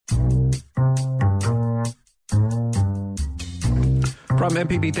From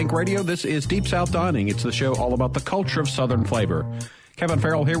MPB Think Radio, this is Deep South Dining. It's the show all about the culture of Southern flavor. Kevin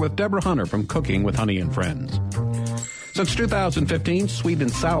Farrell here with Deborah Hunter from Cooking with Honey and Friends. Since 2015, Sweet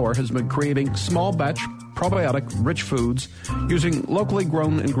and Sour has been creating small batch, probiotic-rich foods using locally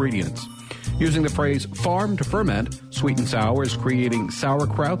grown ingredients. Using the phrase farm to ferment, Sweet and Sour is creating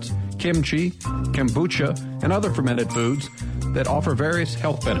sauerkrauts, kimchi, kombucha, and other fermented foods that offer various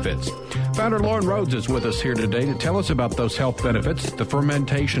health benefits. Founder Lauren Rhodes is with us here today to tell us about those health benefits, the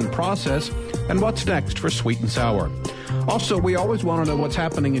fermentation process, and what's next for Sweet and Sour. Also, we always want to know what's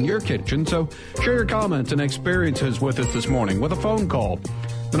happening in your kitchen, so share your comments and experiences with us this morning with a phone call.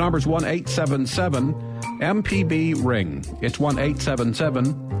 The number's 1-877-MPB-RING. It's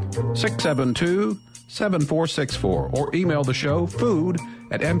 1-877-672-7464. Or email the show,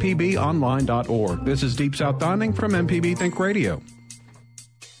 food@mpbonline.org. This is Deep South Dining from MPB Think Radio.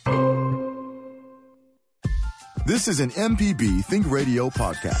 This is an MPB Think Radio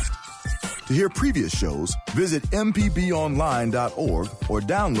podcast. To hear previous shows, visit mpbonline.org or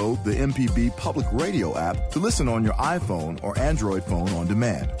download the MPB Public Radio app to listen on your iPhone or Android phone on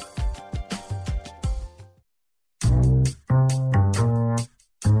demand.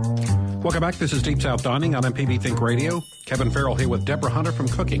 Welcome back. This is Deep South Dining on MPB Think Radio. Kevin Farrell here with Deborah Hunter from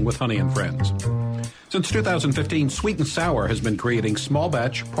Cooking with Honey and Friends. Since 2015, Sweet and Sour has been creating small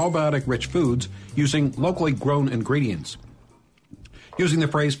batch, probiotic-rich foods using locally grown ingredients. Using the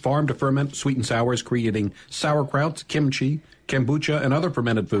phrase farm to ferment, Sweet and Sour is creating sauerkrauts, kimchi, kombucha, and other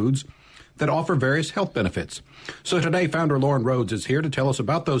fermented foods that offer various health benefits. So today, founder Lauren Rhodes is here to tell us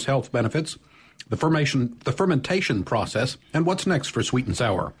about those health benefits, the fermentation process, and what's next for Sweet and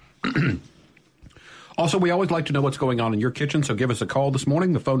Sour. Also, we always like to know what's going on in your kitchen, so give us a call this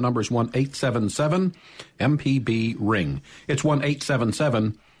morning. The phone number is 1-877-MPB-RING. It's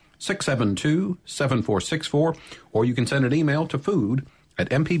 1-877-672-7464, or you can send an email to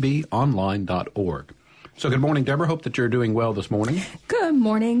food@mpbonline.org. So good morning, Deborah. Hope that you're doing well this morning. Good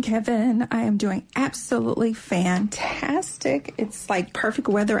morning, Kevin. I am doing absolutely fantastic. It's like perfect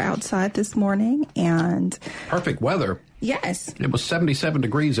weather outside this morning. And perfect weather? Yes. It was 77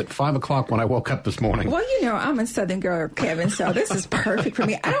 degrees at 5 o'clock when I woke up this morning. Well, you know, I'm a Southern girl, Kevin, so this is perfect for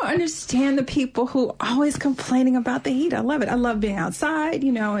me. I don't understand the people who always complaining about the heat. I love it. I love being outside,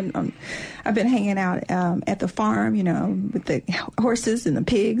 you know, and I've been hanging out at the farm, you know, with the horses and the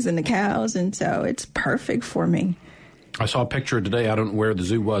pigs and the cows, and so it's perfect for me. I saw a picture today. I don't know where the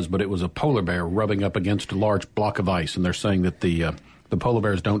zoo was, but it was a polar bear rubbing up against a large block of ice, and they're saying that the polar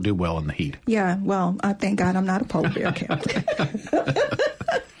bears don't do well in the heat. Yeah, well, thank God I'm not a polar bear, Kevin.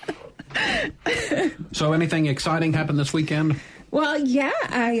 So anything exciting happened this weekend? Well, yeah,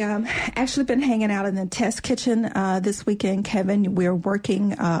 I actually been hanging out in the test kitchen this weekend, Kevin. We're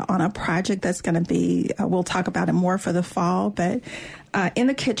working on a project that's going to be, we'll talk about it more for the fall, but in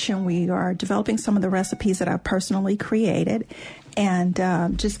the kitchen we are developing some of the recipes that I've personally created and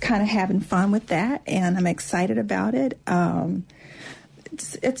just kind of having fun with that, and I'm excited about it.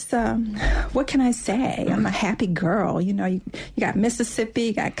 It's what can I say? I'm a happy girl. You know, you got Mississippi,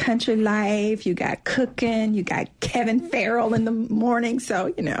 you got country life, you got cooking, you got Kevin Farrell in the morning.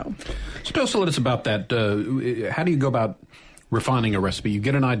 So, you know. So tell us a little about that. How do you go about refining a recipe? You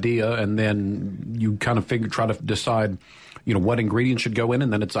get an idea and then you kind of try to decide, you know, what ingredients should go in,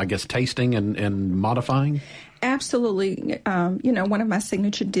 and then it's, I guess, tasting and modifying? Absolutely. You know, one of my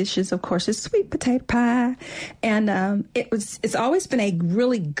signature dishes, of course, is sweet potato pie. And it's always been a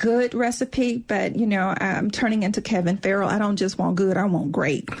really good recipe, but, you know, I'm turning into Kevin Farrell. I don't just want good, I want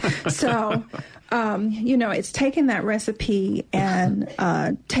great. So, you know, it's taking that recipe and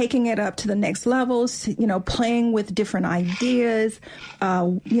taking it up to the next levels, you know, playing with different ideas,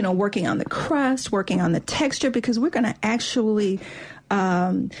 you know, working on the crust, working on the texture, because we're going to actually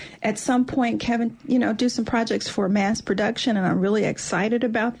at some point, Kevin, you know, do some projects for mass production, and I'm really excited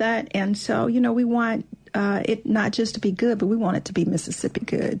about that. And so, you know, we want it not just to be good, but we want it to be Mississippi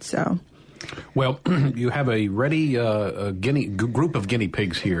good. So, well, you have a ready group of guinea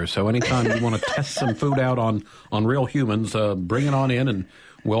pigs here. So anytime you want to test some food out on real humans, bring it on in, and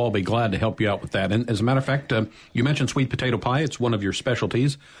we'll all be glad to help you out with that. And as a matter of fact, you mentioned sweet potato pie. It's one of your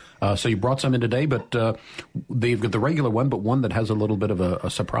specialties. So you brought some in today, but they've got the regular one, but one that has a little bit of a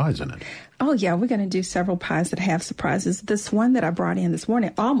surprise in it. Oh, yeah. We're going to do several pies that have surprises. This one that I brought in this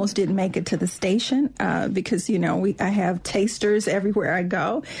morning almost didn't make it to the station because, you know, I have tasters everywhere I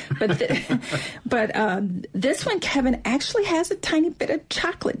go. But this one, Kevin, actually has a tiny bit of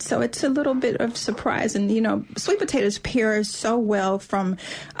chocolate. So it's a little bit of surprise. And, you know, sweet potatoes pair so well from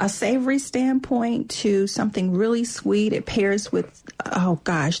a savory standpoint to something really sweet. It pairs with, oh,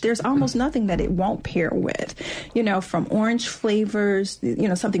 gosh, there's there's almost nothing that it won't pair with, from orange flavors,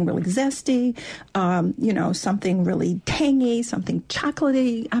 something really zesty, something really tangy, something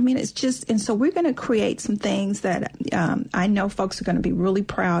chocolatey. I mean, it's just, and so we're going to create some things that I know folks are going to be really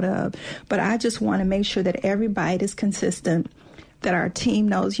proud of, but I just want to make sure that every bite is consistent, that our team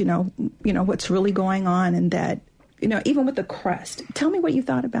knows, what's really going on, and that, even with the crust. Tell me what you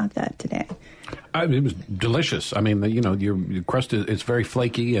thought about that today. It was delicious. I mean, your crust is very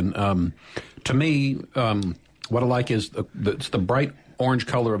flaky, and to me, what I like is it's the bright orange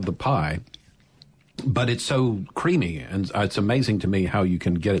color of the pie, but it's so creamy, and it's amazing to me how you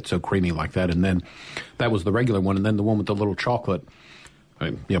can get it so creamy like that. And then that was the regular one, and then the one with the little chocolate.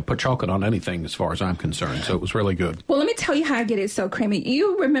 Put chocolate on anything as far as I'm concerned. So it was really good. Well, let me tell you how I get it so creamy.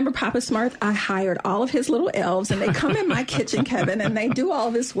 You remember Papa Smurf? I hired all of his little elves, and they come in my kitchen, Kevin, and they do all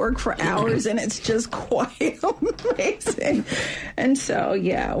this work for hours, and it's just quite amazing. And so,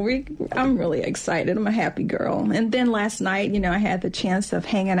 I'm really excited. I'm a happy girl. And then last night, I had the chance of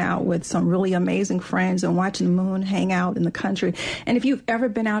hanging out with some really amazing friends and watching the moon hang out in the country. And if you've ever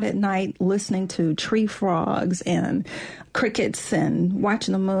been out at night listening to tree frogs and crickets and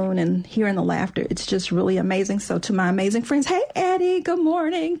watching the moon and hearing the laughter, it's just really amazing. So to my amazing friends, hey, Eddie, good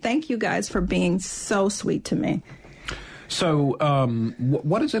morning. Thank you guys for being so sweet to me. So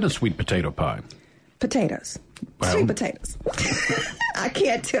what is in a sweet potato pie? Potatoes. Well, sweet potatoes. I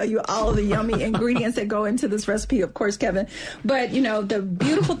can't tell you all of the yummy ingredients that go into this recipe, of course, Kevin. But, the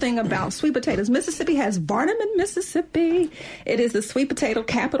beautiful thing about sweet potatoes, Mississippi has Barnum in Mississippi. It is the sweet potato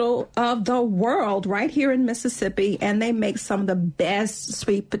capital of the world right here in Mississippi, and they make some of the best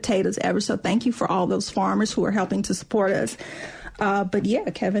sweet potatoes ever. So thank you for all those farmers who are helping to support us. But yeah,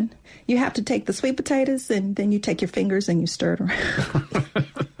 Kevin, you have to take the sweet potatoes, and then you take your fingers and you stir it around.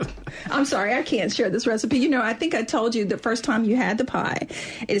 I'm sorry, I can't share this recipe. I think I told you the first time you had the pie,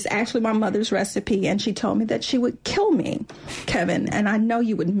 it is actually my mother's recipe, and she told me that she would kill me, Kevin, and I know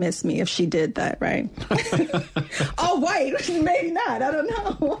you would miss me if she did that, right? Oh, wait, maybe not. I don't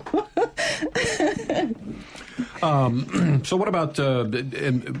know. So what about, so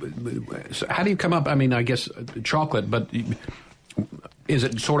how do you come up, I guess chocolate, but is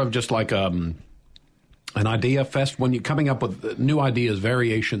it sort of just like an idea fest when you're coming up with new ideas,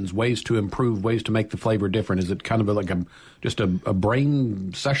 variations, ways to improve, ways to make the flavor different? Is it kind of like just a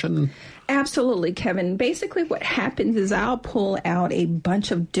brain session? Absolutely, Kevin. Basically what happens is I'll pull out a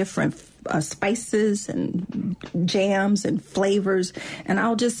bunch of different spices and jams and flavors, and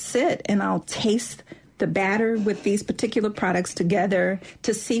I'll just sit and I'll taste the batter with these particular products together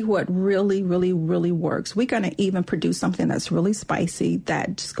to see what really, really, really works. We're going to even produce something that's really spicy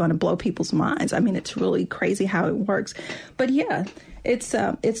that's going to blow people's minds. I mean, it's really crazy how it works. But yeah, it's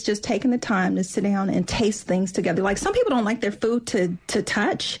just taking the time to sit down and taste things together. Like some people don't like their food to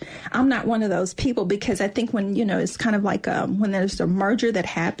touch. I'm not one of those people because I think when, it's kind of like when there's a merger that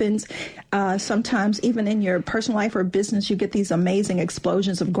happens, sometimes even in your personal life or business, you get these amazing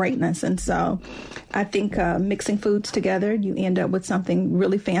explosions of greatness. And so I think mixing foods together, you end up with something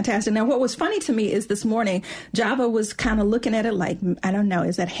really fantastic. Now, what was funny to me is this morning, Java was kind of looking at it like, I don't know,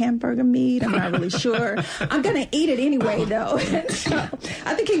 is that hamburger meat? I'm not really sure. I'm going to eat it anyway, though.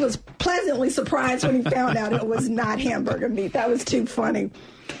 I think he was pleasantly surprised when he found out it was not hamburger meat. That was too funny.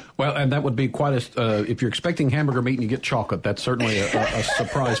 Well, and that would be quite if you're expecting hamburger meat and you get chocolate, that's certainly a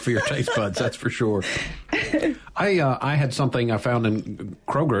surprise for your taste buds, that's for sure. I had something I found in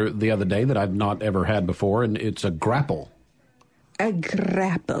Kroger the other day that I'd not ever had before, and it's a grapple. A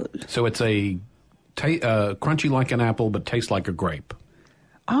grapple. So it's crunchy like an apple, but tastes like a grape.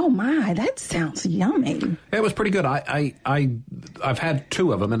 Oh my, that sounds yummy. It was pretty good. I've had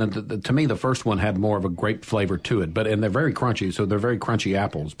two of them, and to me the first one had more of a grape flavor to it. And they're very crunchy, so they're very crunchy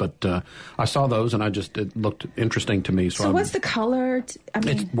apples. But I saw those, and it looked interesting to me. So what's the color?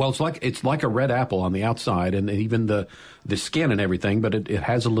 It's like a red apple on the outside, and even the skin and everything. But it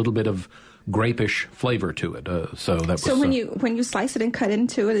has a little bit of grape-ish flavor to it. So when you slice it and cut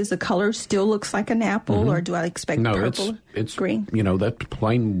into it, is the color still looks like an apple, or do I expect purple? It's green. That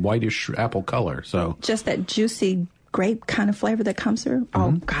plain whitish apple color. So just that juicy grape kind of flavor that comes through. Mm-hmm.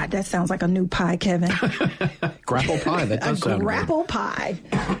 Oh God, that sounds like a new pie, Kevin. Grapple pie. That does sound good. Grapple pie.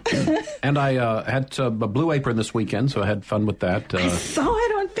 And I had a Blue Apron this weekend, so I had fun with that. I saw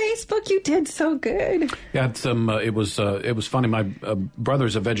it on Facebook. You did so good. Yeah, had some. It was funny. My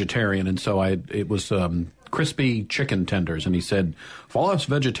brother's a vegetarian, and so it was crispy chicken tenders, and he said, "For all us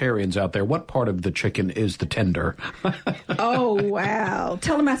vegetarians out there, what part of the chicken is the tender?" Oh wow!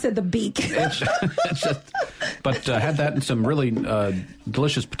 Tell him I said the beak. But had that and some really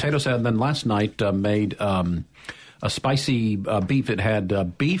delicious potato salad. And then last night made spicy beef. It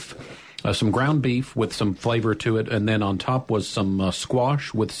had beef, some ground beef with some flavor to it, and then on top was some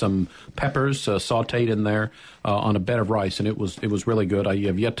squash with some peppers sautéed in there on a bed of rice, and it was really good. I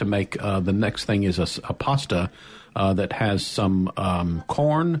have yet to make the next thing is a pasta that has some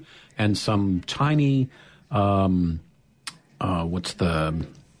corn and some tiny what's the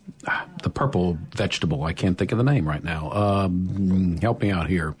purple vegetable? I can't think of the name right now. Help me out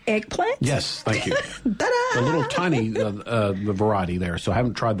here. Eggplant? Yes, thank you. A little tiny variety there. So I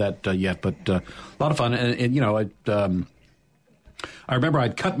haven't tried that yet, but a lot of fun. And you know, I remember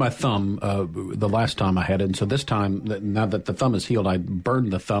I'd cut my thumb the last time I had it, and so this time, now that the thumb is healed, I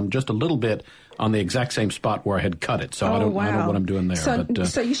burned the thumb just a little bit on the exact same spot where I had cut it. So I don't know what I'm doing there.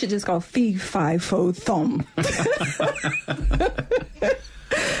 So you should just go fee, fi, fo, thumb.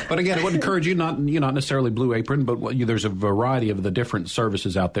 But again, I would encourage you, not necessarily Blue Apron, but there's a variety of the different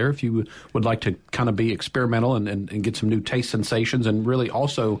services out there. If you would like to kind of be experimental and get some new taste sensations, and really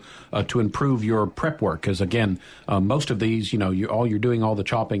also to improve your prep work, because again, most of these, you're doing all the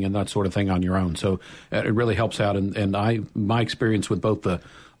chopping and that sort of thing on your own. So it really helps out. And my experience with both the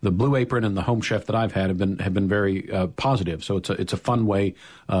Blue Apron and the Home Chef that I've had have been very positive. So it's a fun way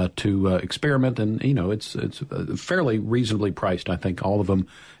to experiment, and it's fairly reasonably priced. I think all of them,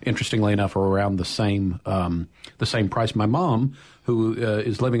 interestingly enough, are around the same price. My mom, who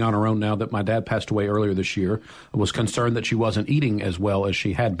is living on her own now that my dad passed away earlier this year, was concerned that she wasn't eating as well as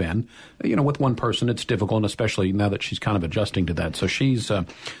she had been. With one person, it's difficult, and especially now that she's kind of adjusting to that. So she's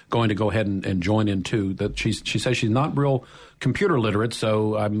going to go ahead and join in too. That she says she's not real computer literate,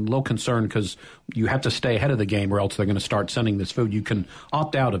 so I'm a little concerned because you have to stay ahead of the game, or else they're going to start sending this food. You can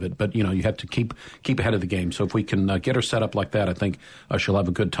opt out of it, but you have to keep ahead of the game. So if we can get her set up like that, I think she'll have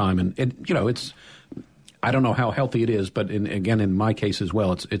a good time. And it's. I don't know how healthy it is, but in my case as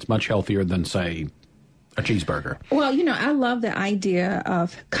well, it's much healthier than, say, a cheeseburger. Well, I love the idea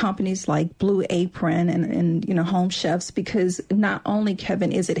of companies like Blue Apron and Home Chefs, because not only,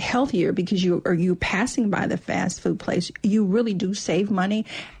 Kevin, is it healthier because you passing by the fast food place, you really do save money,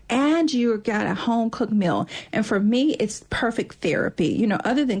 and you got a home-cooked meal. And for me, it's perfect therapy.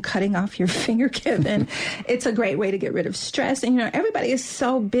 Other than cutting off your finger, Kevin, it's a great way to get rid of stress. And, everybody is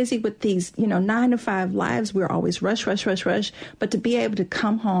so busy with these, 9-to-5 lives. We're always rush. But to be able to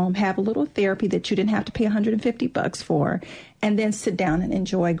come home, have a little therapy that you didn't have to pay $150 for, and then sit down and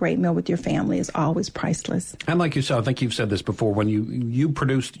enjoy a great meal with your family is always priceless. And like you said, I think you've said this before, when you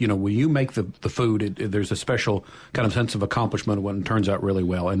produce, when you make the food, there's a special kind of sense of accomplishment when it turns out really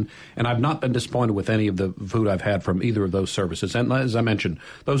well. And I've not been disappointed with any of the food I've had from either of those services. And as I mentioned,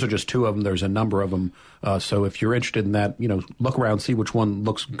 those are just two of them. There's a number of them. So if you're interested in that, look around, see which one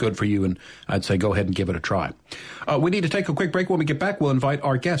looks good for you, and I'd say go ahead and give it a try. We need to take a quick break. When we get back, we'll invite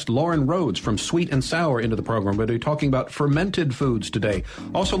our guest, Lauren Rhodes from Sweet and Sour, into the program. We'll be talking about fermented foods today.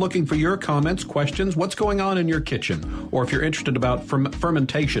 Also looking for your comments, questions, what's going on in your kitchen, or if you're interested about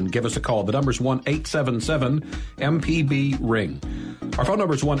fermentation, give us a call. The number's 1-877-MPB-RING. Our phone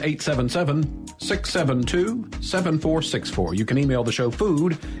number is 1-877-672-7464. You can email the show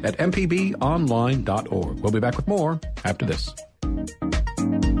food@mpbonline.org. We'll be back with more after this.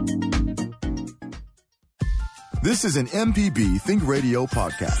 This is an MPB Think Radio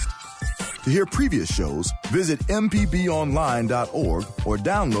podcast. To hear previous shows, visit mpbonline.org or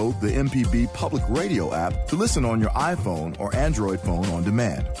download the MPB Public Radio app to listen on your iPhone or Android phone on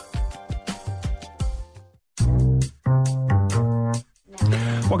demand.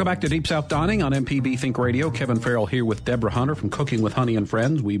 Welcome back to Deep South Dining on MPB Think Radio. Kevin Farrell here with Deborah Hunter from Cooking with Honey and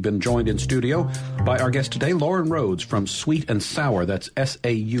Friends. We've been joined in studio by our guest today, Lauren Rhodes from Sweet and Sour. That's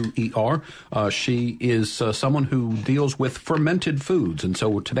SAUER. She is someone who deals with fermented foods. And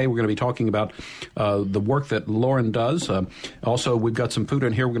so today we're going to be talking about the work that Lauren does. Also, we've got some food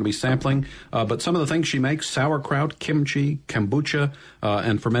in here we're going to be sampling. But some of the things she makes: sauerkraut, kimchi, kombucha,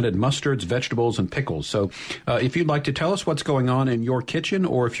 and fermented mustards, vegetables, and pickles. So if you'd like to tell us what's going on in your kitchen,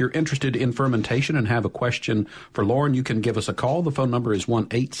 or if you're interested in fermentation and have a question for Lauren, you can give us a call. The phone number is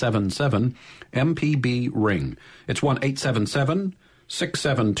 1-877-MPB-RING. It's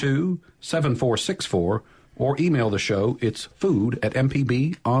 1-877-672-7464, or email the show. It's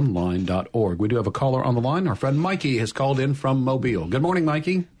food@mpbonline.org. We do have a caller on the line. Our friend Mikey has called in from Mobile. Good morning,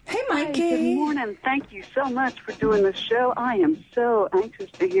 Mikey. Hey, Mikey. Hey, good morning. Thank you so much for doing this show. I am so anxious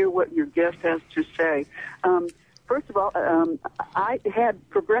to hear what your guest has to say. First of all, I had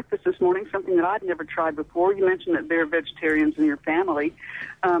for breakfast this morning something that I'd never tried before. You mentioned that there are vegetarians in your family.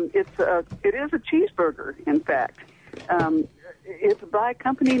 It is a cheeseburger, in fact. It's by a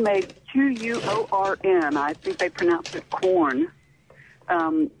company made QUORN. I think they pronounce it corn.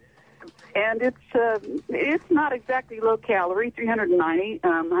 And it's not exactly low calorie, 390,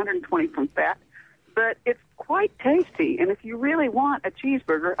 120 from fat, but it's quite tasty. And if you really want a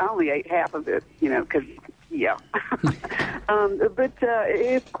cheeseburger, I only ate half of it, because, yeah. But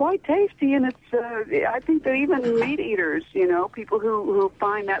it's quite tasty, and it's, I think that even meat eaters, people who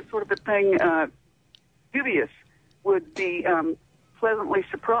find that sort of a thing dubious would be pleasantly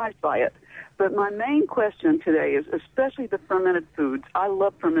surprised by it. But my main question today is especially the fermented foods. I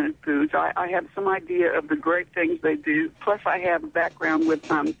love fermented foods. I have some idea of the great things they do. Plus, I have a background with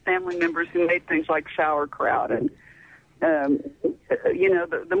family members who made things like sauerkraut and,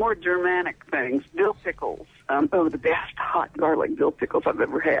 the more Germanic things, dill pickles. The best hot garlic dill pickles I've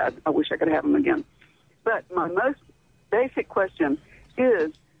ever had. I wish I could have them again. But my most basic question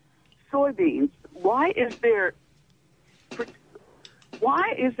is soybeans. Why is there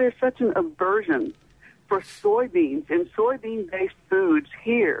such an aversion for soybeans and soybean-based foods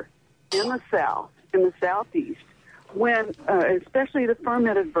here in the South, in the Southeast, when, especially the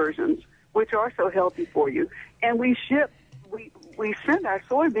fermented versions, which are so healthy for you, and we send our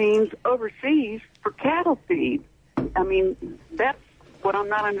soybeans overseas for cattle feed? I mean, that's what I'm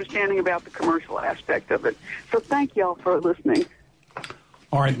not understanding about the commercial aspect of it. So thank y'all for listening.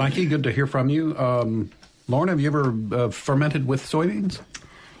 All right, Mikey, good to hear from you. Lauren, have you ever fermented with soybeans?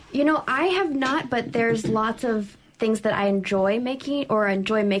 I have not, but there's lots of things that I enjoy making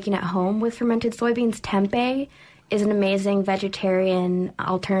at home with fermented soybeans. Tempeh is an amazing vegetarian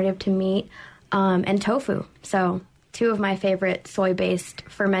alternative to meat, and tofu. So 2 of my favorite soy-based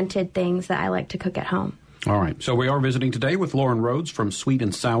fermented things that I like to cook at home. All right. So we are visiting today with Lauren Rhodes from Sweet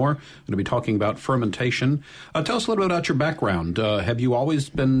and Sour. We're going to be talking about fermentation. Tell us a little bit about your background. Have you always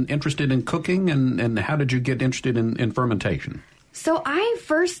been interested in cooking, and how did you get interested in fermentation? So I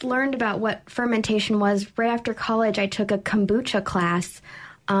first learned about what fermentation was right after college. I took a kombucha class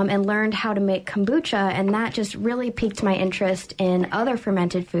and learned how to make kombucha, and that just really piqued my interest in other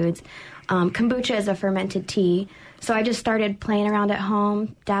fermented foods. Kombucha is a fermented tea. So I just started playing around at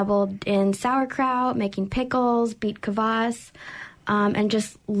home, dabbled in sauerkraut, making pickles, beet kvass, and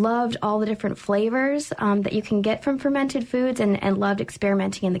just loved all the different flavors that you can get from fermented foods and loved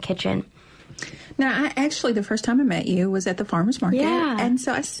experimenting in the kitchen. Now, the first time I met you was at the farmer's market. Yeah. And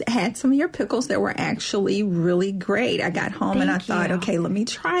so I had some of your pickles that were actually really great. I got home and I thought, okay, let me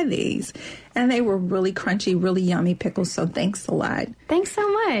try these. And they were really crunchy, really yummy pickles, so thanks a lot. Thanks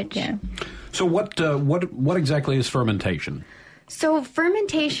so much. Yeah. So what exactly is fermentation? So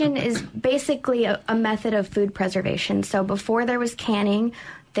fermentation is basically a method of food preservation. So before there was canning,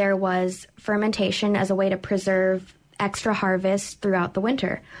 there was fermentation as a way to preserve extra harvest throughout the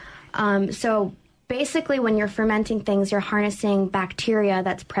winter. So basically when you're fermenting things, you're harnessing bacteria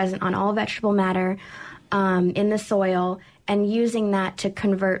that's present on all vegetable matter in the soil and using that to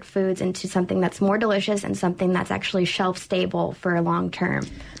convert foods into something that's more delicious and something that's actually shelf-stable for a long term.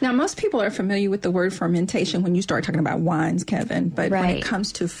 Now, most people are familiar with the word fermentation when you start talking about wines, Kevin, but when it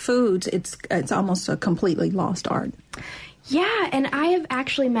comes to foods, it's almost a completely lost art. Yeah, and I have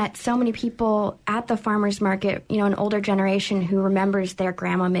actually met so many people at the farmer's market, an older generation who remembers their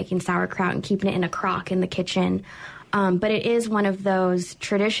grandma making sauerkraut and keeping it in a crock in the kitchen. But it is one of those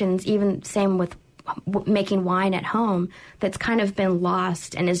traditions, even same with making wine at home, that's kind of been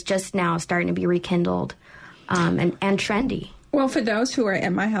lost and is just now starting to be rekindled and trendy. Well, for those who are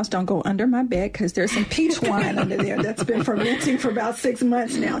at my house, don't go under my bed because there's some peach wine under there that's been fermenting for about 6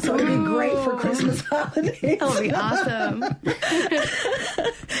 months now. So it'll be great for Christmas holidays. That'll be awesome.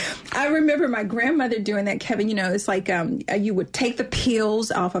 I remember my grandmother doing that, Kevin. It's like you would take the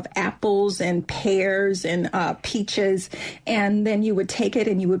peels off of apples and pears and peaches, and then you would take it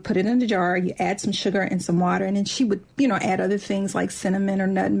and you would put it in a jar. You add some sugar and some water, and then she would, add other things like cinnamon or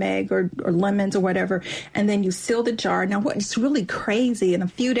nutmeg or lemons or whatever, and then you seal the jar. Now, what's really crazy, in a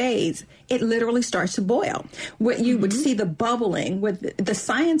few days, it literally starts to boil. What you would see the bubbling. With the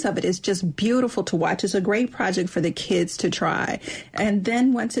science of it is just beautiful to watch. It's a great project for the kids to try. And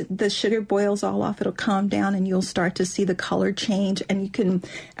then once the sugar boils all off, it'll calm down and you'll start to see the color change. And you can,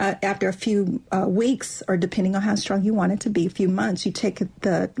 after a few weeks, or depending on how strong you want it to be, a few months, you take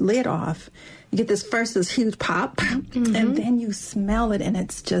the lid off. You get this huge pop, and then you smell it, and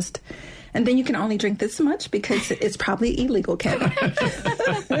it's just... And then you can only drink this much because it's probably illegal, Kevin. But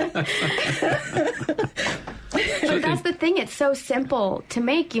that's the thing. It's so simple to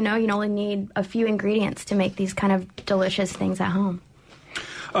make, you only need a few ingredients to make these kind of delicious things at home.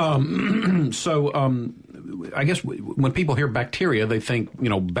 I guess when people hear bacteria, they think,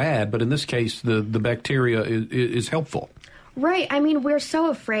 bad. But in this case, the bacteria is helpful. Right. I mean, we're so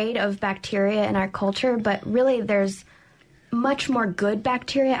afraid of bacteria in our culture, but really there's much more good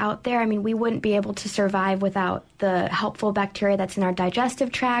bacteria out there. I mean, we wouldn't be able to survive without the helpful bacteria that's in our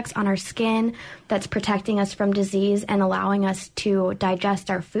digestive tracts, on our skin, that's protecting us from disease and allowing us to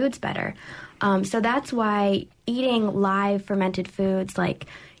digest our foods better. So that's why eating live fermented foods like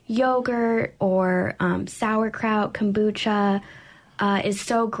yogurt or sauerkraut, kombucha, is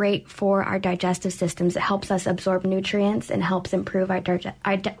so great for our digestive systems. It helps us absorb nutrients and helps improve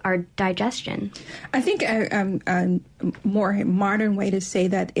our digestion. I think a more modern way to say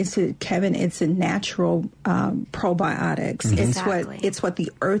that is, Kevin, it's a natural probiotics. Exactly. It's what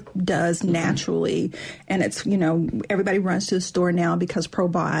the earth does naturally, and it's, everybody runs to the store now because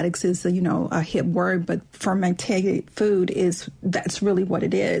probiotics is a hip word, but fermented food that's really what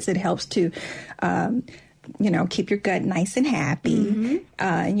it is. It helps to keep your gut nice and happy,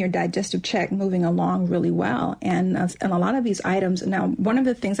 and your digestive tract moving along really well. And a lot of these items, now, one of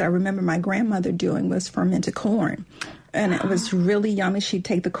the things I remember my grandmother doing was fermented corn. And it was really yummy. She'd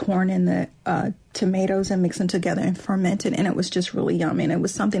take the corn and the tomatoes and mix them together and ferment it. And it was just really yummy. And it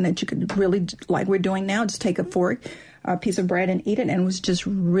was something that you could really, like we're doing now, just take a fork, a piece of bread and eat it. And it was just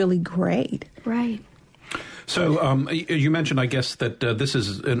really great. Right. So you mentioned, I guess, that this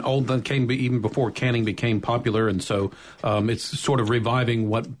is an old that came even before canning became popular, and so it's sort of reviving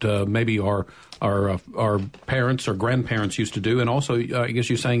what maybe our parents or grandparents used to do, and also I guess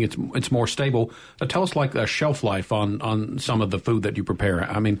you're saying it's more stable. Tell us like a shelf life on some of the food that you prepare.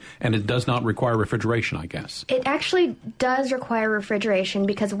 I mean, and it does not require refrigeration, I guess. It actually does require refrigeration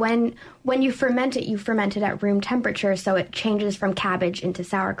because when you ferment it at room temperature, so it changes from cabbage into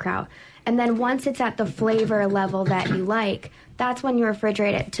sauerkraut. And then once it's at the flavor level that you like, that's when you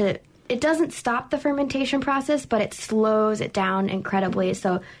refrigerate it it doesn't stop the fermentation process, but it slows it down incredibly.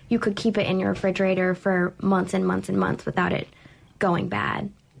 So you could keep it in your refrigerator for months and months and months without it going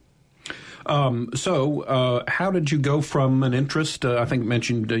bad. So how did you go from an interest, I think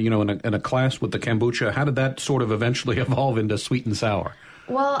mentioned, in a class with the kombucha, how did that sort of eventually evolve into sweet and sour?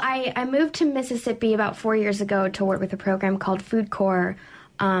 Well, I moved to Mississippi about 4 years ago to work with a program called Food Corps.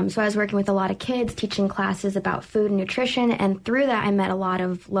 So I was working with a lot of kids, teaching classes about food and nutrition, and through that I met a lot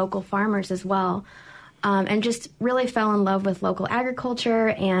of local farmers as well, and just really fell in love with local agriculture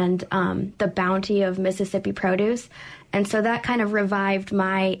and the bounty of Mississippi produce. And so that kind of revived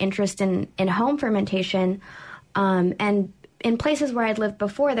my interest in home fermentation. And in places where I'd lived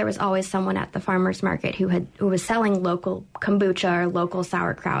before, there was always someone at the farmer's market who was selling local kombucha or local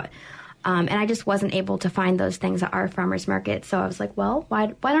sauerkraut. And I just wasn't able to find those things at our farmer's market. So I was like, well, why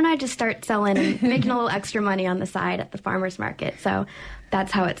don't I just start selling and making a little extra money on the side at the farmer's market? So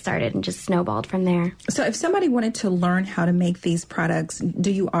that's how it started and just snowballed from there. So if somebody wanted to learn how to make these products,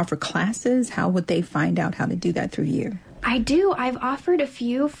 do you offer classes? How would they find out how to do that through you? I do. I've offered a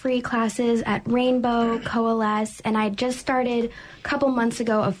few free classes at Rainbow, Coalesce, and I just started a couple months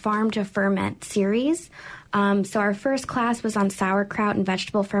ago a Farm to Ferment series. So our first class was on sauerkraut and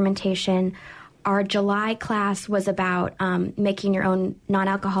vegetable fermentation. Our July class was about making your own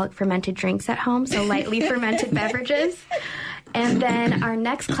non-alcoholic fermented drinks at home, so lightly fermented beverages. And then our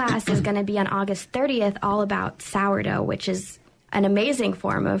next class is going to be on August 30th, all about sourdough, which is an amazing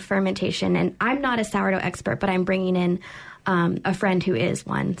form of fermentation. And I'm not a sourdough expert, but I'm bringing in a friend who is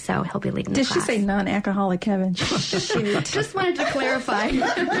one, so he'll be leading the class. Did she say non-alcoholic, Kevin? Just wanted to clarify.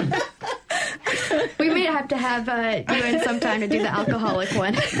 We may have to have you in some time to do the alcoholic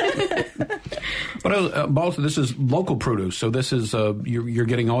one. But also, this is local produce, so this is you're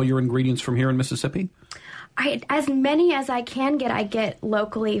getting all your ingredients from here in Mississippi? As many as I can get, I get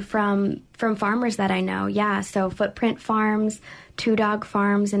locally from farmers that I know. Yeah, so Footprint Farms, Two Dog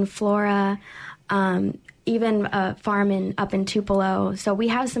Farms in Flora, even a farm up in Tupelo. So we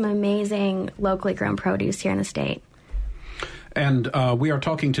have some amazing locally grown produce here in the state. And we are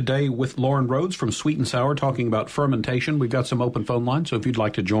talking today with Lauren Rhodes from Sweet and Sour, talking about fermentation. We've got some open phone lines, so if you'd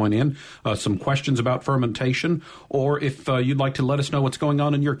like to join in, some questions about fermentation, or if you'd like to let us know what's going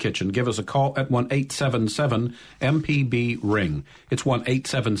on in your kitchen, give us a call at 1-877-MPB-RING. It's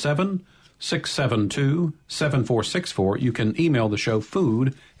 1-877-672-7464. You can email the show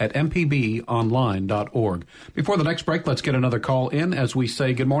food@mpbonline.org. Before the next break, let's get another call in as we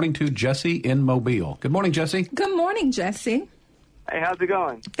say good morning to Jesse in Mobile. Good morning, Jesse. Good morning, Jesse. Hey, how's it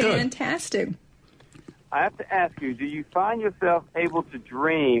going? Fantastic. I have to ask you, do you find yourself able to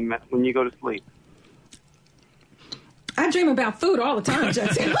dream when you go to sleep? I dream about food all the time,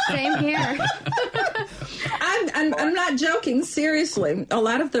 Jesse. Same here. I'm not joking. Seriously, a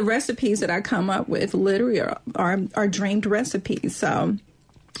lot of the recipes that I come up with literally are dreamed recipes. So,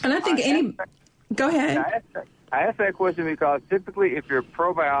 and I think go ahead. I asked that question because typically, if your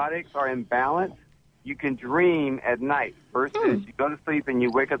probiotics are in balance, you can dream at night versus you go to sleep and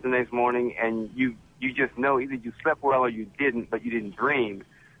you wake up the next morning and you just know either you slept well or you didn't, but you didn't dream.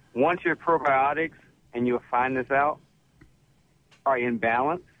 Once your probiotics, and you'll find this out, are in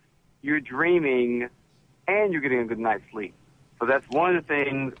balance, you're dreaming and you're getting a good night's sleep. So that's one of the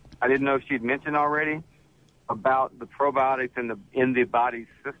things I didn't know if she'd mentioned already about the probiotics in the body's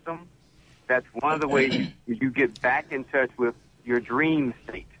system. That's one of the ways you get back in touch with your dream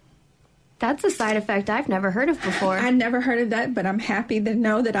state. That's a side effect I've never heard of before. I never heard of that, but I'm happy to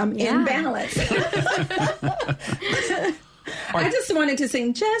know that I'm in balance. I just wanted to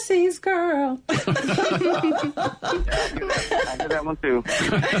sing Jesse's Girl. I did that one too.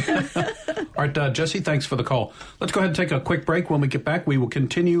 All right, Jesse, thanks for the call. Let's go ahead and take a quick break. When we get back, we will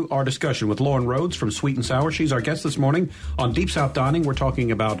continue our discussion with Lauren Rhodes from Sweet and Sour. She's our guest this morning on Deep South Dining. We're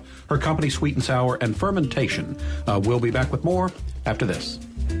talking about her company, Sweet and Sour, and fermentation. We'll be back with more after this.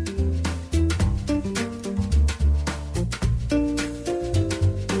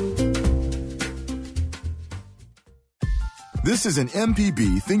 This is an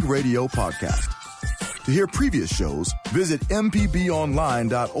MPB Think Radio podcast. To hear previous shows, visit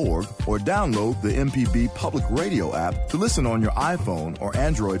mpbonline.org or download the MPB Public Radio app to listen on your iPhone or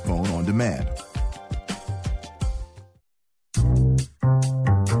Android phone on demand.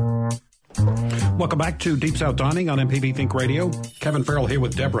 Welcome back to Deep South Dining on MPB Think Radio. Kevin Farrell here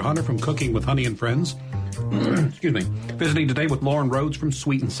with Deborah Hunter from Cooking with Honey and Friends. Excuse me. Visiting today with Lauren Rhodes from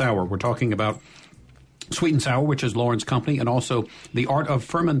Sweet and Sour. We're talking about Sweet and Sour, which is Lauren's company, and also the art of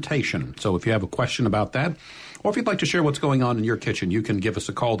fermentation. So if you have a question about that, or if you'd like to share what's going on in your kitchen, you can give us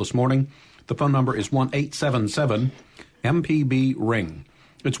a call this morning. The phone number is 1-877-MPB-RING.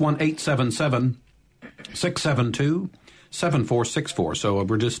 It's 1-877-672-7464. So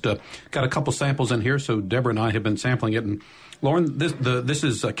we're just got a couple samples in here. So Deborah and I have been sampling it. And Lauren, this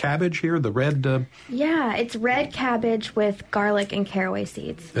is cabbage here, the red. Yeah, it's red cabbage with garlic and caraway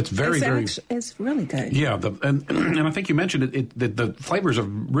seeds. It's It's really good. Yeah, and I think you mentioned it the flavors are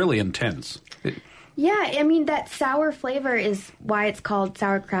really intense. Yeah, I mean, that sour flavor is why it's called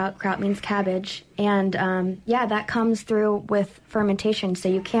sauerkraut. Kraut means cabbage. And, that comes through with fermentation, so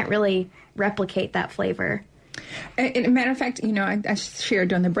you can't really replicate that flavor. As a matter of fact, I shared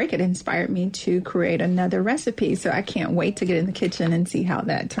during the break, it inspired me to create another recipe. So I can't wait to get in the kitchen and see how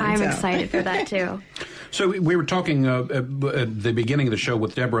that turns out. I'm excited for that, too. So we were talking at the beginning of the show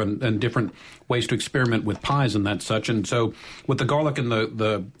with Deborah and different ways to experiment with pies and that such. And so with the garlic and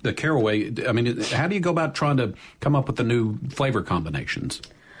the caraway, I mean, how do you go about trying to come up with the new flavor combinations?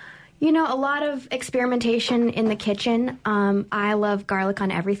 A lot of experimentation in the kitchen. I love garlic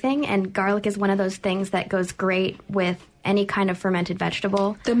on everything, and garlic is one of those things that goes great with any kind of fermented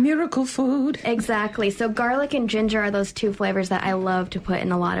vegetable. The miracle food. Exactly. So garlic and ginger are those two flavors that I love to put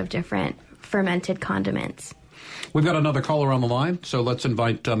in a lot of different fermented condiments. We've got another caller on the line, so let's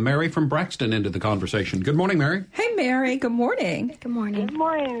invite Mary from Braxton into the conversation. Good morning, Mary. Hey, Mary. Good morning. Good morning. Good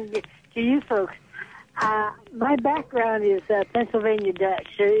morning to you folks. My background is Pennsylvania Dutch,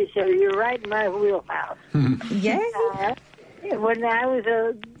 so you're right in my wheelhouse. Yay! When I was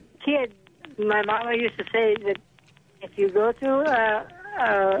a kid, my mama used to say that if you go to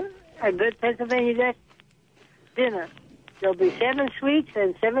a good Pennsylvania Dutch dinner, there'll be 7 sweets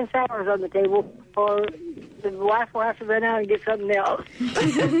and 7 sours on the table, or the wife will have to run out and get something else.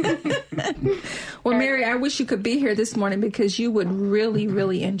 Well, Mary, I wish you could be here this morning because you would really,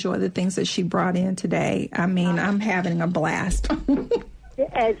 really enjoy the things that she brought in today. I mean, I'm having a blast. And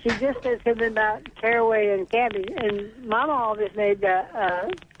she just said something about caraway and cabbage. And Mama always made our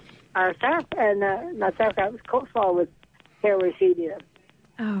sauerkraut, and not sauerkraut, it was coleslaw with caraway seed in it.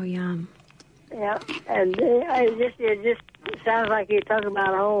 Oh, yum. Yeah, and it just sounds like you're talking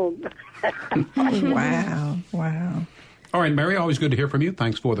about home. Wow. All right, Mary, always good to hear from you.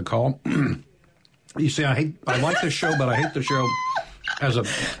 Thanks for the call. You see, I like the show, but I hate the show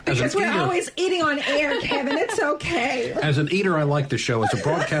because we're always eating on air, Kevin. It's okay. As an eater, I like the show. As a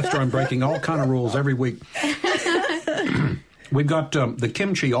broadcaster, I'm breaking all kind of rules every week. We've got the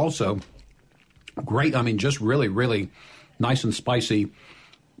kimchi also. Great. I mean, just really, really nice and spicy,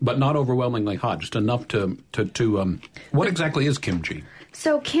 but not overwhelmingly hot. Just enough to what exactly is kimchi?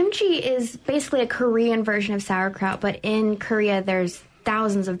 So kimchi is basically a Korean version of sauerkraut, but in Korea there's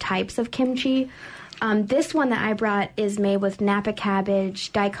thousands of types of kimchi. This one that I brought is made with Napa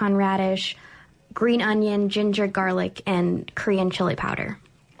cabbage, daikon radish, green onion, ginger, garlic, and Korean chili powder.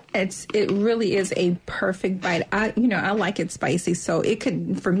 It really is a perfect bite. I like it spicy, so it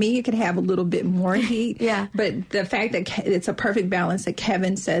could have a little bit more heat. Yeah. But the fact that it's a perfect balance, that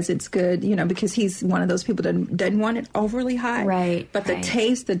Kevin says it's good, because he's one of those people that doesn't want it overly hot. Right. But the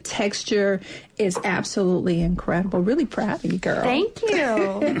taste, the texture is absolutely incredible. Really proud of you, girl. Thank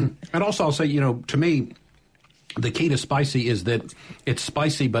you. And also, I'll say, to me, the key to spicy is that it's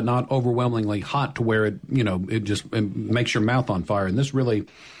spicy but not overwhelmingly hot to where it just makes your mouth on fire. And this really,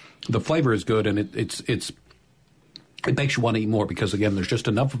 the flavor is good, and it makes you want to eat more because, again, there's just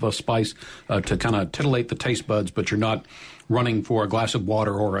enough of a spice to kind of titillate the taste buds, but you're not running for a glass of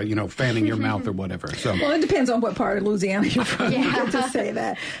water or, fanning your mouth or whatever. So, well, it depends on what part of Louisiana you're from. Yeah. To say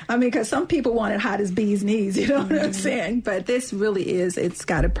that. I mean, because some people want it hot as bee's knees, you know what I'm saying? But this really it's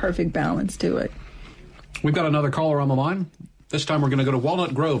got a perfect balance to it. We've got another caller on the line. This time we're going to go to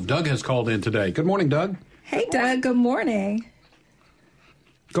Walnut Grove. Doug has called in today. Good morning, Doug. Hey, Doug. Good morning.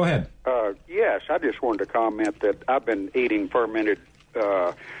 Go ahead. Yes, I just wanted to comment that I've been eating fermented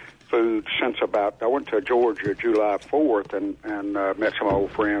food since I went to Georgia July 4th and met some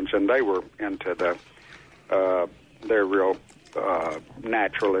old friends, and they were into they're real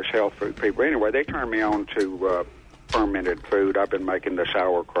naturalist, health food people. Anyway, they turned me on to fermented food. I've been making the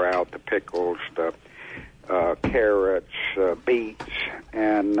sauerkraut, the pickles, the carrots, beets,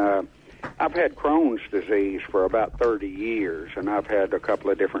 and I've had Crohn's disease for about 30 years, and I've had a couple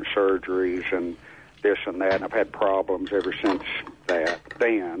of different surgeries and this and that, and I've had problems ever since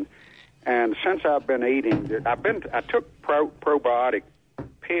then. And since I've been eating, I took probiotic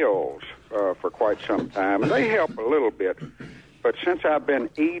pills for quite some time, and they help a little bit. But since I've been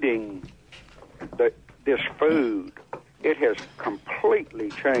eating this food, it has completely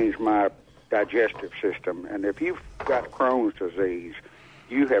changed my digestive system. And if you've got Crohn's disease,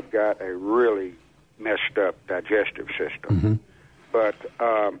 you have got a really messed up digestive system. Mm-hmm. But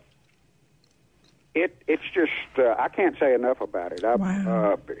it's just I can't say enough about it.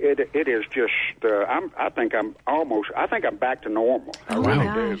 Wow. It is just I think I'm back to normal. I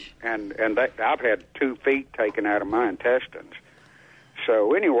really do. And I've had 2 feet taken out of my intestines.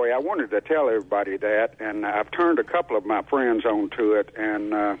 So anyway, I wanted to tell everybody that, and I've turned a couple of my friends onto it,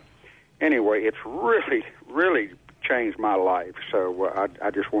 and anyway, it's really, really changed my life. So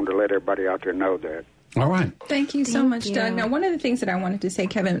I just wanted to let everybody out there know that. All right. Thank you so much, Doug. Now, one of the things that I wanted to say,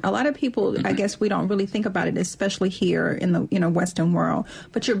 Kevin, a lot of people, I guess we don't really think about it, especially here in the Western world,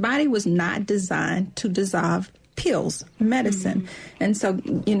 but your body was not designed to dissolve pills, medicine. Mm-hmm. And so,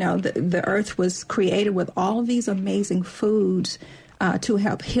 the earth was created with all of these amazing foods to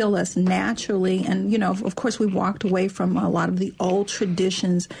help heal us naturally. And, of course, we walked away from a lot of the old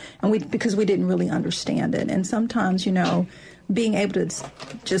traditions because we didn't really understand it. And sometimes, being able to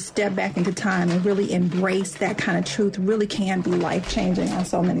just step back into time and really embrace that kind of truth really can be life-changing on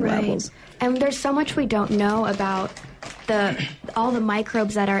so many levels. And there's so much we don't know about all the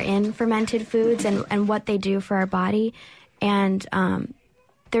microbes that are in fermented foods and what they do for our body. And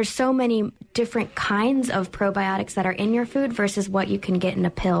there's so many different kinds of probiotics that are in your food versus what you can get in a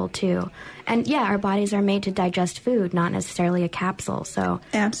pill, too. And, yeah, our bodies are made to digest food, not necessarily a capsule. So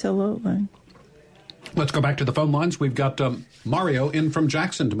absolutely. Let's go back to the phone lines. We've got Mario in from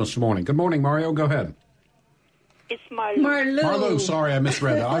Jackson this morning. Good morning, Mario. Go ahead. It's Marlou. Marlou, sorry, I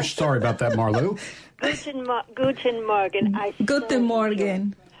misread that. I'm sorry about that, Marlou. Guten Morgen. Guten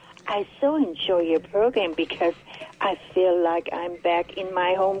Morgen. I so enjoy your program because I feel like I'm back in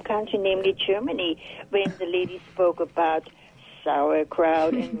my home country, namely Germany, when the lady spoke about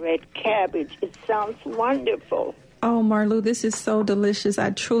sauerkraut and red cabbage. It sounds wonderful. Oh, Marlou, this is so delicious.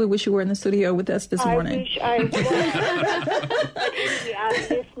 I truly wish you were in the studio with us this morning. I wish I was. But anyway, I'm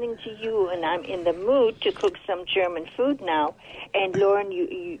listening to you, and I'm in the mood to cook some German food now. And, Lauren,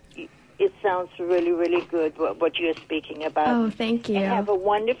 you it sounds really, really good, what you're speaking about. Oh, thank you. And have a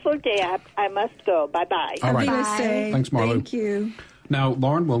wonderful day. I must go. Bye-bye. All right. Bye. Thanks, Marlou. Thank you. Now,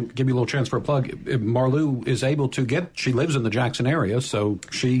 Lauren, we'll give you a little chance for a plug. Marlou is able to she lives in the Jackson area, so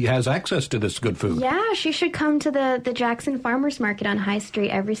she has access to this good food. Yeah, she should come to the Jackson Farmers Market on High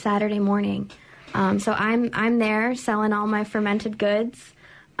Street every Saturday morning. So I'm there selling all my fermented goods.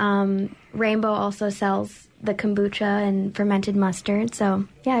 Rainbow also sells the kombucha and fermented mustard. So,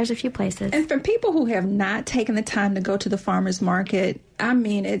 yeah, there's a few places. And for people who have not taken the time to go to the farmers market, I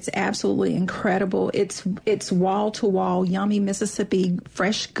mean, it's absolutely incredible. It's wall to wall, yummy Mississippi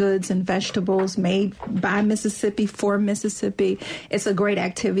fresh goods and vegetables made by Mississippi for Mississippi. It's a great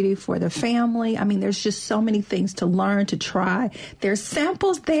activity for the family. I mean, there's just so many things to learn, to try. There's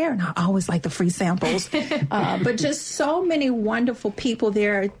samples there, and I always like the free samples. But just so many wonderful people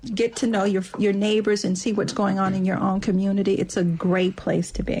there. Get to know your neighbors and see what's going on in your own community. It's a great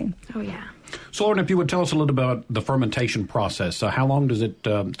place to be. Oh, yeah. So, Lauren, if you would tell us a little about the fermentation process. How long does it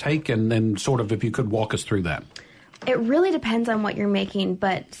take? And then sort of if you could walk us through that. It really depends on what you're making,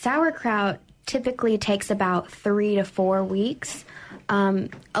 but sauerkraut typically takes about 3 to 4 weeks.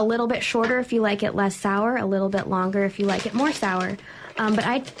 A little bit shorter if you like it less sour, a little bit longer if you like it more sour. But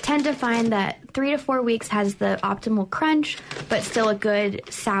I tend to find that 3 to 4 weeks has the optimal crunch, but still a good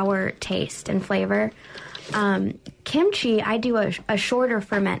sour taste and flavor. Kimchi, I do a shorter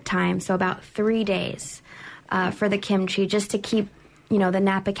ferment time, so about 3 days for the kimchi, just to keep, the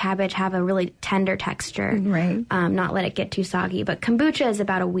Napa cabbage have a really tender texture, right? Not let it get too soggy. But kombucha is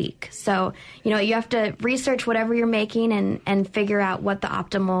about a week. So, you have to research whatever you're making and figure out what the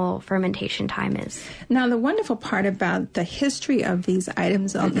optimal fermentation time is. Now, the wonderful part about the history of these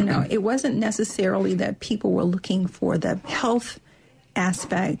items, it wasn't necessarily that people were looking for the health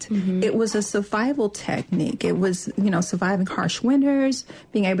aspect. Mm-hmm. It was a survival technique. It was, surviving harsh winters,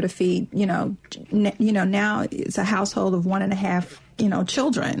 being able to feed, now it's a household of 1.5,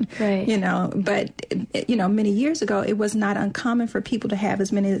 children, right. But, many years ago, it was not uncommon for people to have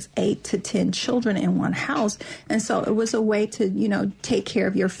as many as 8 to 10 children in one house. And so it was a way to, take care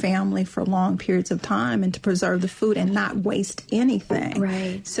of your family for long periods of time and to preserve the food and not waste anything.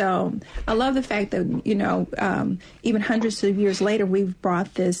 Right. So I love the fact that, even hundreds of years later, we've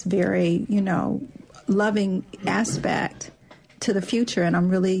brought this very, loving aspect to the future. And I'm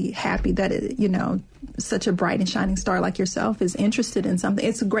really happy that, such a bright and shining star like yourself is interested in something.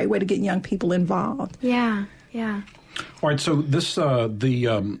 It's a great way to get young people involved. Yeah, yeah. All right, so this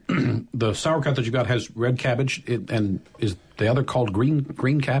the sauerkraut that you got has red cabbage, and is the other called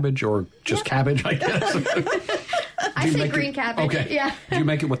green cabbage or just cabbage, I guess? I say green cabbage. Okay. Yeah. Do you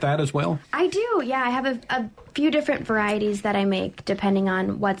make it with that as well? I do, yeah. I have a few different varieties that I make depending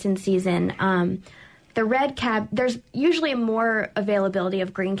on what's in season. The red there's usually more availability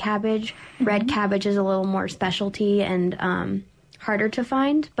of green cabbage. Mm-hmm. Red cabbage is a little more specialty and harder to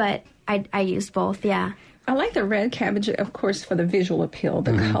find, but I use both, yeah. I like the red cabbage, of course, for the visual appeal.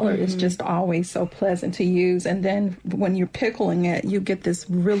 The color is just always so pleasant to use. And then when you're pickling it, you get this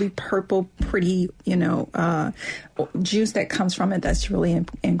really purple, pretty, juice that comes from it that's really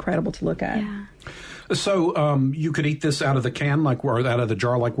incredible to look at. Yeah. So you could eat this out of the can, or out of the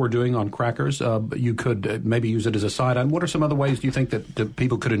jar, like we're doing on crackers. You could maybe use it as a side. And what are some other ways do you think that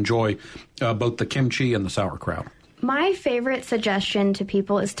people could enjoy both the kimchi and the sauerkraut? My favorite suggestion to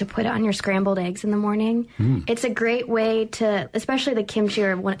people is to put on your scrambled eggs in the morning. It's a great way to, especially the kimchi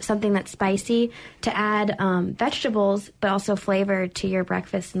or something that's spicy, to add vegetables but also flavor to your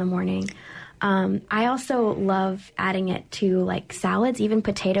breakfast in the morning. I also love adding it to salads, even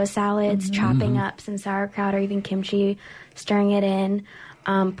potato salads, chopping up some sauerkraut or even kimchi, stirring it in,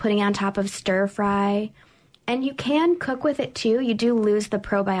 putting it on top of stir fry. And you can cook with it too. You do lose the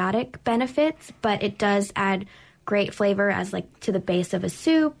probiotic benefits, but it does add great flavor as to the base of a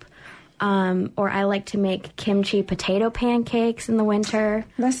soup. Or I like to make kimchi potato pancakes in the winter.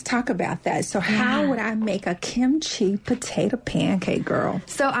 Let's talk about that. So how would I make a kimchi potato pancake, girl?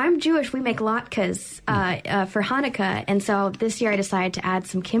 So I'm Jewish. We make latkes for Hanukkah. And so this year I decided to add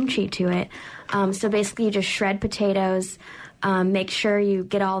some kimchi to it. So basically you just shred potatoes, make sure you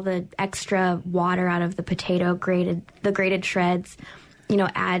get all the extra water out of the potato, grated shreds.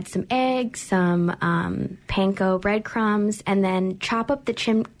 Add some eggs, some panko breadcrumbs, and then chop up the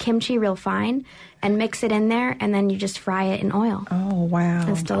kimchi real fine and mix it in there, and then you just fry it in oil. Oh, wow.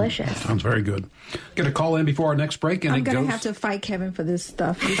 It's delicious. Sounds very good. Get a call in before our next break. And I'm going to have to fight Kevin for this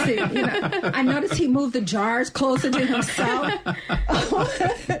stuff. You see, I noticed he moved the jars closer to himself.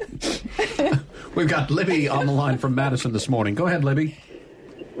 We've got Libby on the line from Madison this morning. Go ahead, Libby.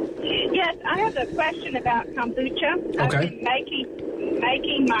 Yes, I have a question about kombucha. Okay. I've been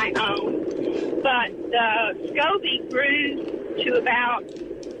making my own, but the SCOBY grew to about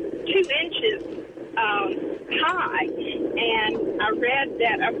 2 inches high, and I read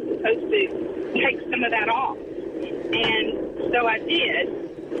that I was supposed to take some of that off, and so I did,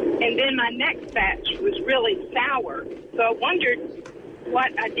 and then my next batch was really sour, so I wondered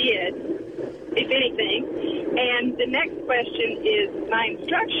what I did, if anything. And the next question is, my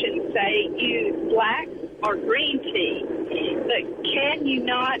instructions say use black or green tea, but can you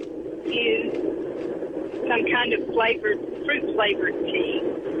not use some kind of fruit-flavored tea?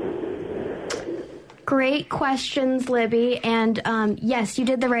 Great questions, Libby. And yes, you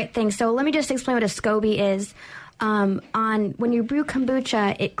did the right thing. So let me just explain what a SCOBY is. When you brew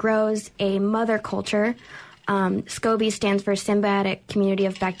kombucha, it grows a mother culture. SCOBY stands for Symbiotic Community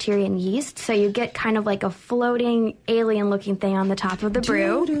of Bacteria and Yeast. So you get kind of like a floating alien-looking thing on the top of the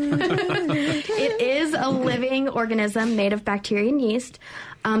brew. It is a living organism made of bacteria and yeast.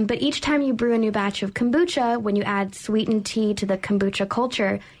 But each time you brew a new batch of kombucha, when you add sweetened tea to the kombucha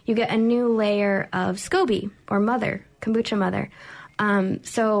culture, you get a new layer of SCOBY, or mother, kombucha mother.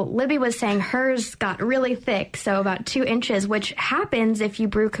 So Libby was saying hers got really thick, so about 2 inches, which happens if you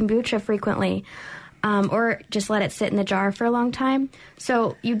brew kombucha frequently. Or just let it sit in the jar for a long time.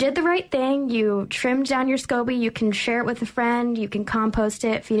 So you did the right thing. You trimmed down your SCOBY. You can share it with a friend. You can compost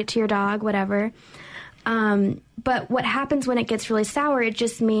it, feed it to your dog, whatever. But what happens when it gets really sour, it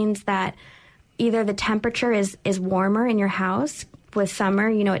just means that either the temperature is warmer in your house. With summer,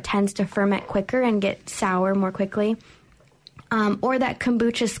 it tends to ferment quicker and get sour more quickly. Or that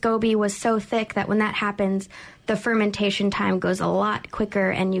kombucha SCOBY was so thick that when that happens, the fermentation time goes a lot quicker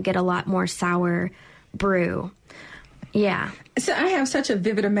and you get a lot more sour brew. Yeah. So I have such a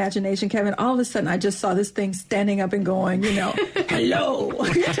vivid imagination, Kevin. All of a sudden, I just saw this thing standing up and going, hello.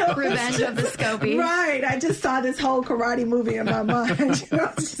 Revenge of the SCOBY. Right. I just saw this whole karate movie in my mind.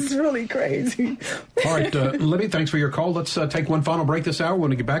 It's just really crazy. All right, Libby, thanks for your call. Let's take one final break this hour. When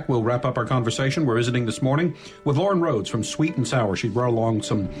we get back, we'll wrap up our conversation. We're visiting this morning with Lauren Rhodes from Sweet and Sour. She brought along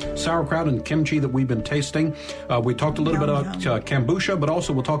some sauerkraut and kimchi that we've been tasting. We talked a little bit about kombucha, but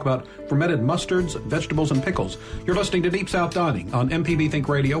also we'll talk about fermented mustards, vegetables, and pickles. You're listening to Deep South Dining on MPB Think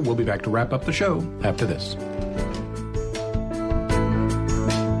Radio. We'll be back to wrap up the show after this.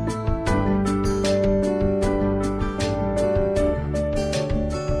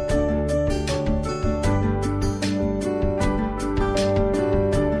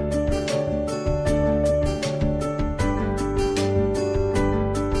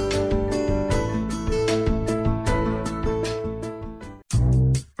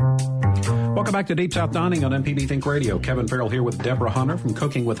 Back to Deep South Dining on MPB Think Radio. Kevin Farrell here with Deborah Hunter from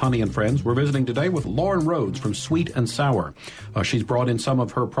Cooking with Honey and Friends. We're visiting today with Lauren Rhodes from Sweet and Sour. She's brought in some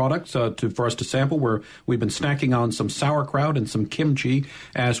of her products for us to sample. We've been snacking on some sauerkraut and some kimchi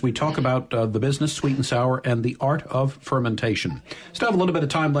as we talk about the business, Sweet and Sour, and the art of fermentation. Still have a little bit of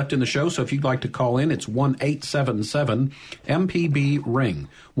time left in the show, so if you'd like to call in, it's 1-877-MPB-RING.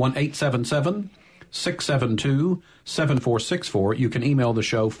 1-877-672-7464. You can email the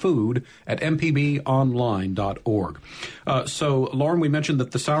show food@mpbonline.org. So, Lauren, we mentioned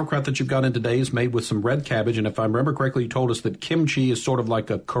that the sauerkraut that you've got in today is made with some red cabbage, and if I remember correctly, you told us that kimchi is sort of like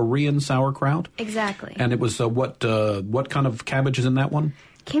a Korean sauerkraut. Exactly. And it was what kind of cabbage is in that one?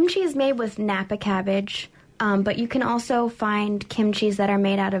 Kimchi is made with Napa cabbage, but you can also find kimchis that are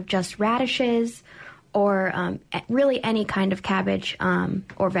made out of just radishes or really any kind of cabbage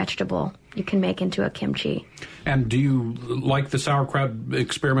or vegetable you can make into a kimchi. And do you like the sauerkraut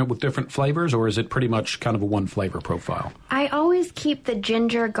experiment with different flavors, or is it pretty much kind of a one-flavor profile? I always keep the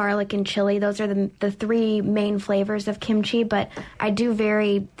ginger, garlic, and chili. Those are the 3 main flavors of kimchi, but I do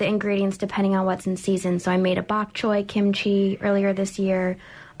vary the ingredients depending on what's in season. So I made a bok choy kimchi earlier this year,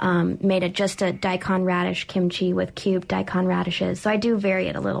 made just a daikon radish kimchi with cubed daikon radishes. So I do vary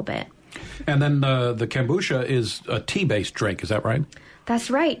it a little bit. And then the kombucha is a tea-based drink, is that right?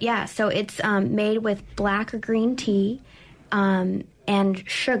 That's right, yeah. So it's made with black or green tea and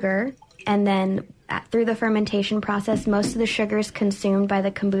sugar, and then through the fermentation process, most of the sugar is consumed by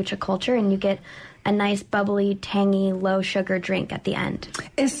the kombucha culture, and you get a nice, bubbly, tangy, low-sugar drink at the end.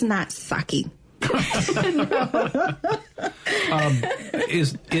 It's not sake.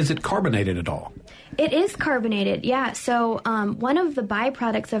 Is it carbonated at all? It is carbonated, yeah. So one of the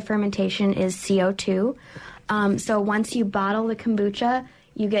byproducts of fermentation is CO2. So once you bottle the kombucha,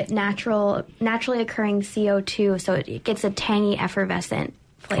 you get naturally occurring CO2, so it gets a tangy, effervescent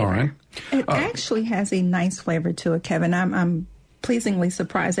flavor. All right. It actually has a nice flavor to it, Kevin. I'm pleasingly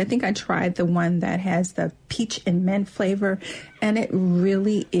surprised. I think I tried the one that has the peach and mint flavor, and it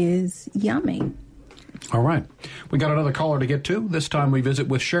really is yummy. All right. We got another caller to get to. This time we visit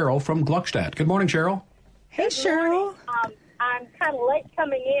with Cheryl from Gluckstadt. Good morning, Cheryl. Hey, Cheryl. I'm kind of late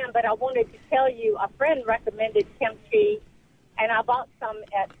coming in, but I wanted to tell you a friend recommended kimchi, and I bought some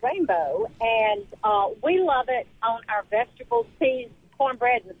at Rainbow, and we love it on our vegetables, peas,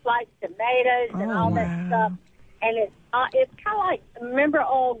 cornbread, and sliced tomatoes, and all that stuff. And it's kind of like, remember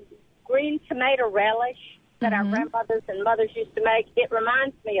old green tomato relish that our grandmothers and mothers used to make? It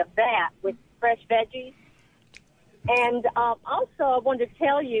reminds me of that with fresh veggies. And also, I wanted to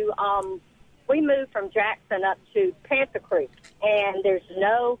tell you, we moved from Jackson up to Panther Creek, and there's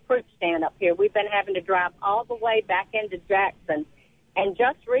no fruit stand up here. We've been having to drive all the way back into Jackson. And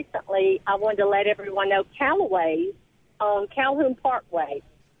just recently, I wanted to let everyone know Callaway's on Calhoun Parkway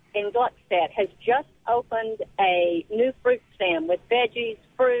in Gluckstadt has just opened a new fruit stand with veggies,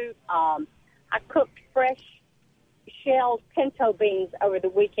 fruit. I cooked fresh shelled pinto beans over the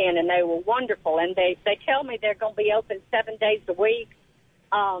weekend, and they were wonderful. And they tell me they're going to be open 7 days a week.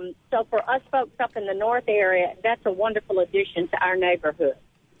 So for us folks up in the north area, that's a wonderful addition to our neighborhood.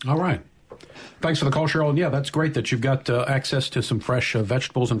 All right. Thanks for the call, Cheryl. And yeah, that's great that you've got access to some fresh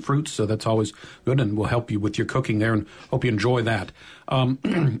vegetables and fruits. So that's always good and will help you with your cooking there, and hope you enjoy that.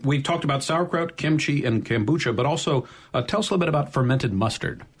 We've talked about sauerkraut, kimchi, and kombucha, but also tell us a little bit about fermented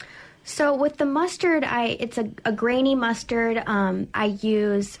mustard. So with the mustard, it's a grainy mustard. I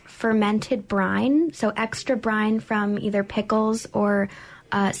use fermented brine, so extra brine from either pickles or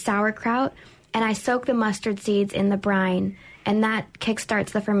sauerkraut, and I soak the mustard seeds in the brine, and that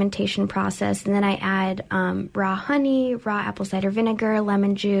kickstarts the fermentation process. And then I add raw honey, raw apple cider vinegar,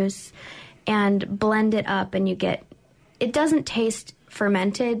 lemon juice, and blend it up, and it doesn't taste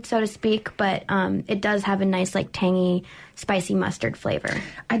fermented, so to speak, but it does have a nice, tangy, spicy mustard flavor.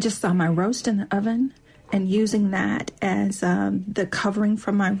 I just saw my roast in the oven, and using that as the covering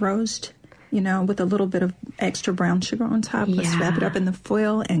for my roast, with a little bit of extra brown sugar on top. Yeah. Let's wrap it up in the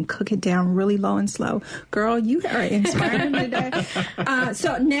foil and cook it down really low and slow. Girl, you are inspiring me today.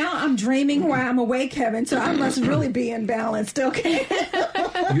 So now I'm dreaming while I'm awake, Kevin, so I must really be imbalanced, okay?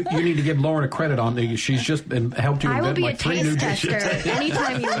 You need to give Lauren a credit on the. She's just helped you invent 3 new dishes. I will be a taste tester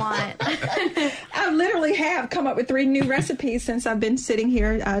anytime you want. I literally have come up with 3 new recipes since I've been sitting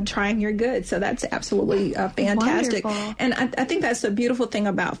here trying your goods. So that's absolutely fantastic. Wonderful. And I think that's the beautiful thing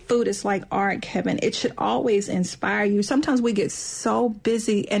about food. It's like art, Kevin. It should always inspire you. Sometimes we get so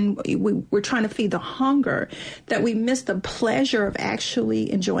busy and we're trying to feed the hunger that we miss the pleasure of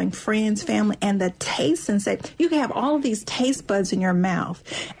actually enjoying friends, family, and the taste sensation. You can have all of these taste buds in your mouth,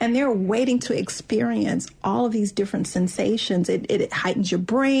 and they're waiting to experience all of these different sensations. It heightens your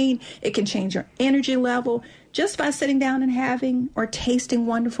brain. It can change your energy level just by sitting down and having or tasting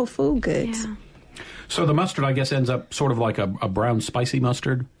wonderful food goods. Yeah. So the mustard, I guess, ends up sort of like a brown spicy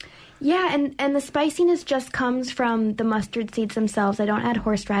mustard? Yeah, and the spiciness just comes from the mustard seeds themselves. I don't add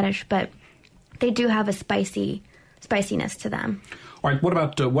horseradish, but they do have a spiciness to them. All right, what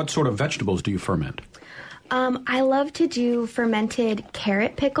about what sort of vegetables do you ferment? I love to do fermented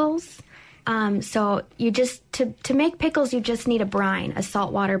carrot pickles. So you just to make pickles, you just need a brine, a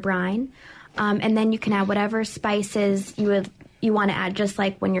saltwater brine, and then you can add whatever spices you want to add, just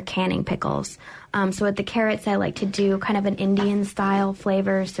like when you're canning pickles. So with the carrots, I like to do kind of an Indian style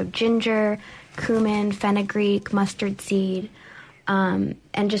flavor, so ginger, cumin, fenugreek, mustard seed, and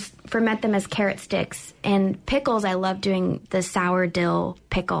just ferment them as carrot sticks. And pickles, I love doing the sour dill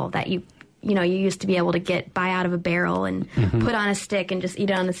pickle that you used to be able to buy out of a barrel and put on a stick and just eat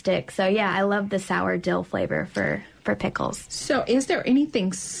it on the stick. So yeah, I love the sour dill flavor for pickles. So is there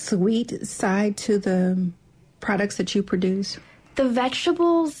anything sweet side to the products that you produce? The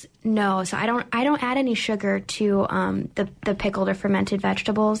vegetables, no. So I don't add any sugar to the pickled or fermented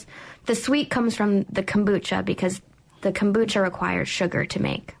vegetables. The sweet comes from the kombucha because the kombucha requires sugar to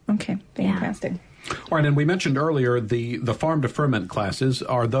make. Okay, fantastic. Yeah. All right, and we mentioned earlier the farm to ferment classes.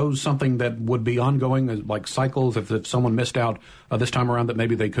 Are those something that would be ongoing, like cycles? If someone missed out this time around, that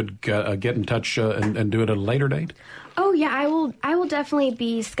maybe they could get in touch and do it at a later date? Oh yeah, I will definitely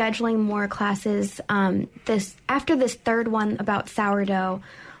be scheduling more classes. After this third one about sourdough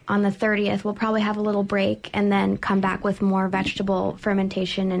on the 30th, we'll probably have a little break and then come back with more vegetable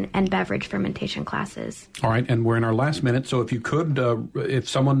fermentation and beverage fermentation classes. All right, and we're in our last minute, so if you could, if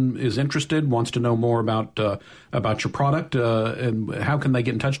someone is interested, wants to know more about your product, and how can they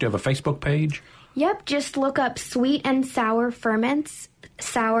get in touch? Do you have a Facebook page? Yep, just look up Sweet and Sour Ferments,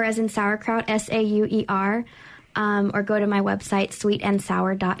 sour as in sauerkraut, SAUER. Or go to my website,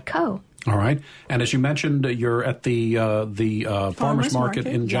 sweetandsour.co. All right. And as you mentioned, you're at the Farmers Market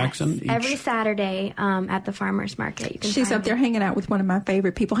in Jackson. Yes. Every Saturday at the Farmers Market. She's up there hanging out with one of my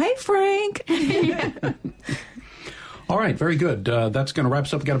favorite people. Hey, Frank. All right, very good. That's going to wrap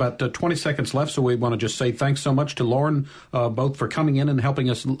us up. We've got about 20 seconds left, so we want to just say thanks so much to Lauren, both for coming in and helping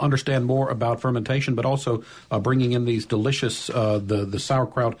us understand more about fermentation, but also bringing in these delicious, the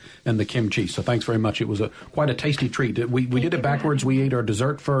sauerkraut and the kimchi. So thanks very much. It was quite a tasty treat. We did it backwards. We ate our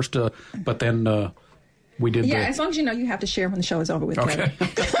dessert first, but then we did as long as you know you have to share when the show is over with. Okay.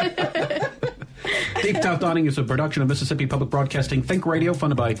 Deep South Dining is a production of Mississippi Public Broadcasting Think Radio,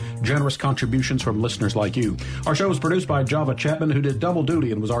 funded by generous contributions from listeners like you. Our show was produced by Java Chapman, who did double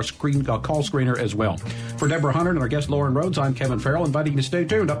duty and was our call screener as well. For Deborah Hunter and our guest Lauren Rhodes, I'm Kevin Farrell, inviting you to stay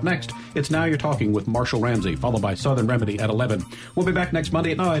tuned. Up next, it's Now You're Talking with Marshall Ramsey, followed by Southern Remedy at 11. We'll be back next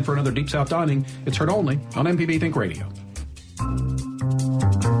Monday at 9 for another Deep South Dining. It's heard only on MPB Think Radio.